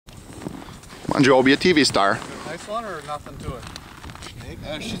Come on, Joe, be a TV star. Nice one or nothing to it?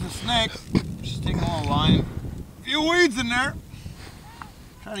 Snake. She's a snake. She's taking a little line. A few weeds in there.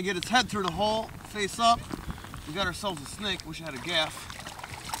 Trying to get its head through the hole, face up. We got ourselves a snake. Wish I had a gaff.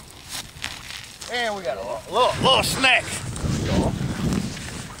 And we got a little snake. There we go.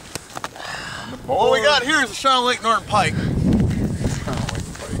 What we got here is a Shawnee Lake Norton Pike.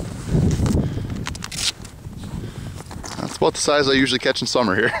 That's about the size I usually catch in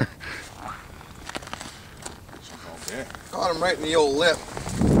summer here. Okay. Caught him right in the old lip.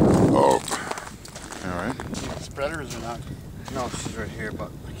 Oh. Alright. Spreaders or not? No, she's right here,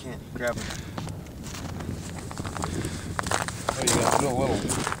 but I can't grab her. Oh, you got little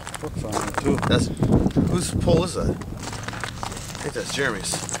hooks on there too. That's whose pole is that? I think that's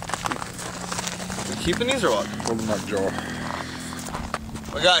Jeremy's. You keeping these or what? Hold them up, Joe.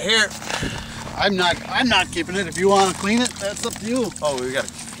 We got here. I'm not keeping it. If you want to clean it, that's up to you. Oh, we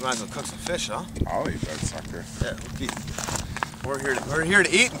might as well cook some fish, huh? I'll eat that sucker. Yeah, we're here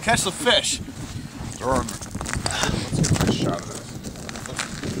to eat and catch the fish. Let's get a shot of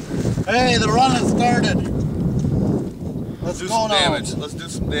this. Hey, the run has started. Let's do go some now. damage. Let's do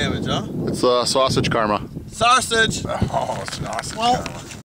some damage, huh? It's sausage karma. Sausage. Oh, sausage. Well, karma.